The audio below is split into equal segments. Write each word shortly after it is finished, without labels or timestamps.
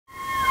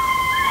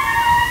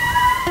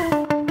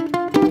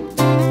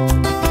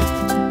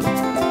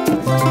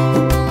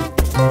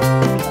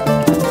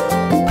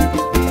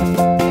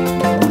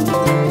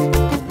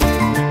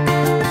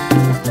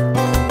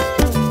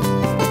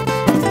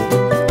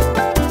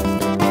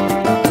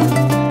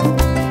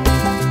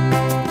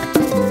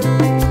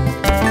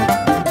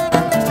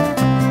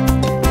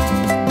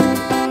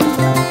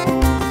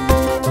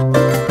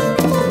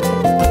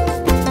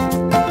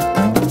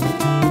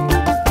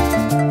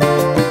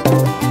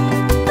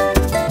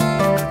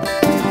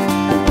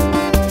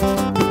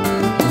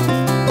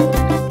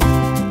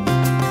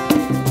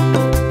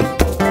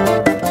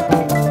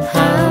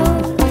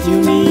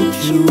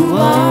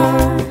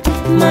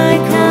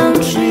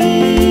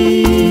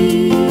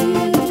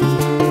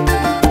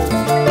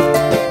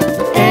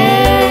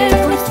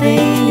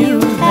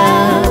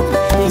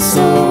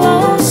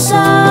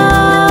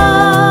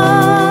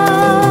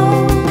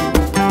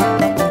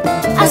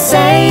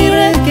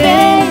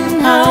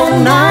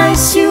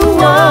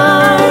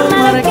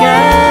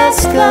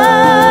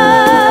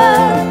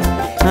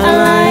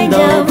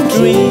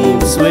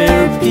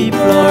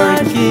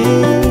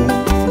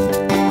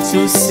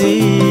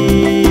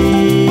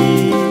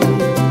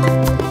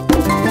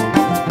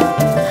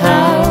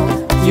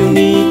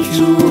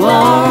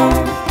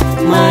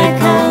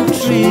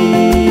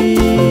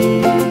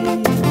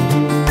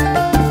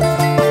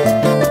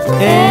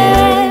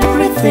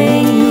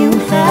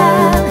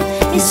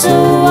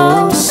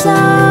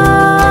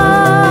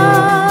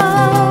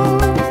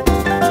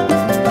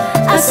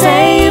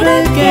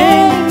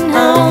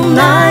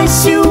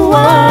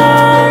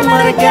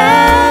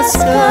a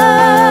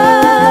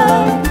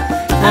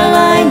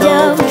land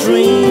of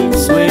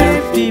dreams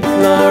where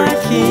people are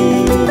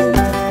keen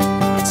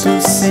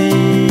to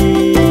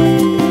see.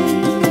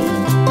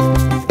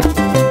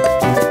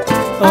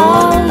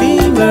 All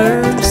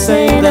lemurs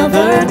and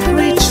other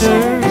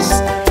creatures,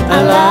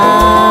 I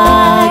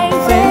like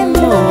them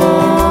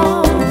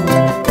all.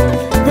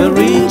 The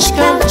rich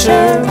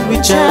culture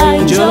which I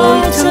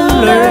enjoy to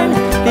learn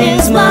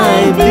is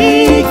my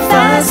big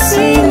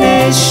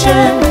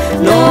fascination.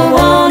 No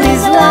one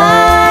is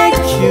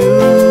like you,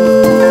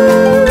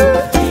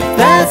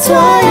 that's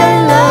why I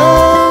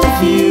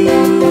love you.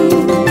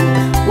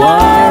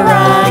 What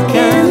I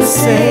can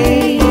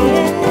say,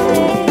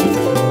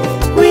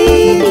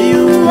 with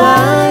you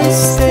I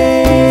stay.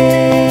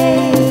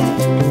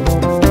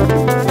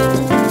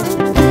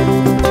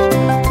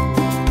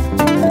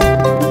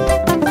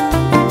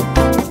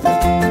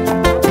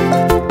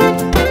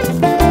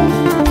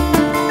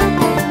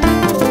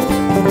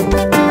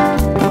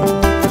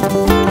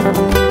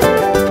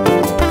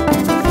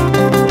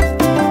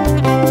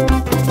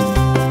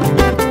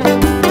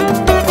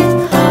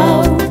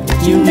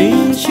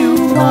 Unique you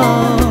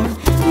are,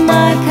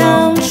 my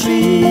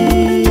country.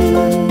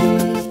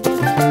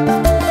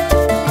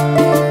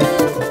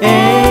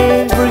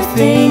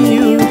 Everything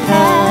you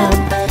have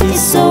is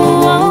so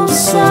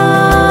awesome.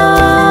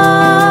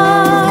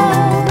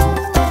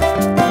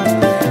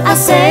 I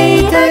say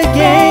it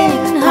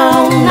again,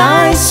 how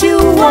nice you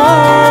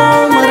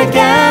are,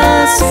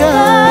 Madagascar,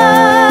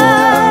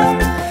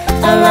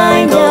 a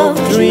land of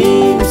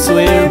dreams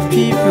where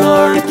people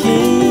are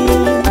keen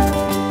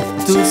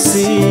to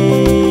see.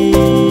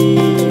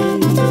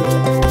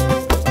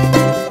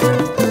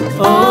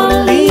 All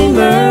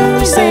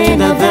lemurs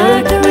and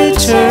other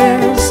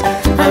creatures,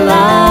 I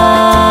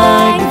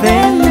like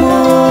them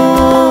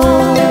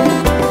all.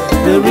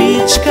 The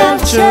rich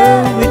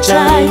culture which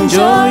I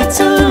enjoy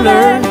to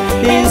learn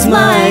is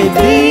my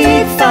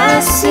big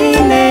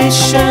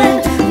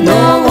fascination.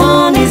 No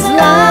one is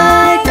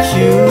like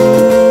you,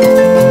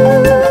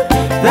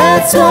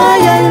 that's why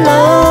I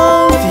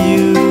love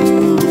you.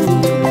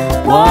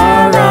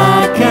 What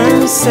I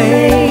can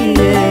say,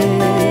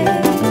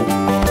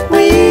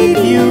 with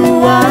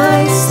you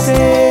I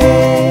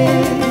stay.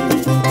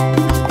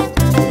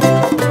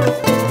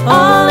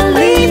 All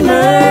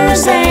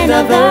lemurs and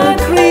other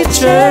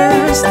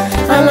creatures,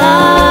 I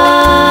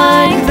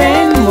like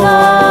them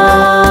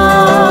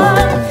all.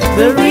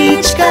 The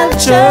rich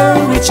culture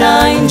which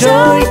I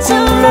enjoy to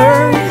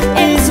learn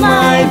is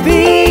my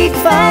big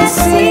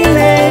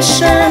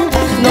fascination.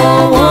 No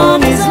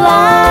one is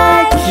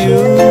like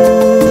you,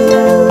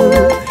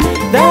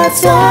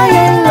 that's why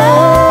I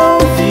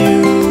love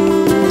you.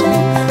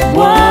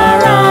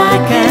 What I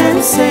can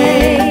say,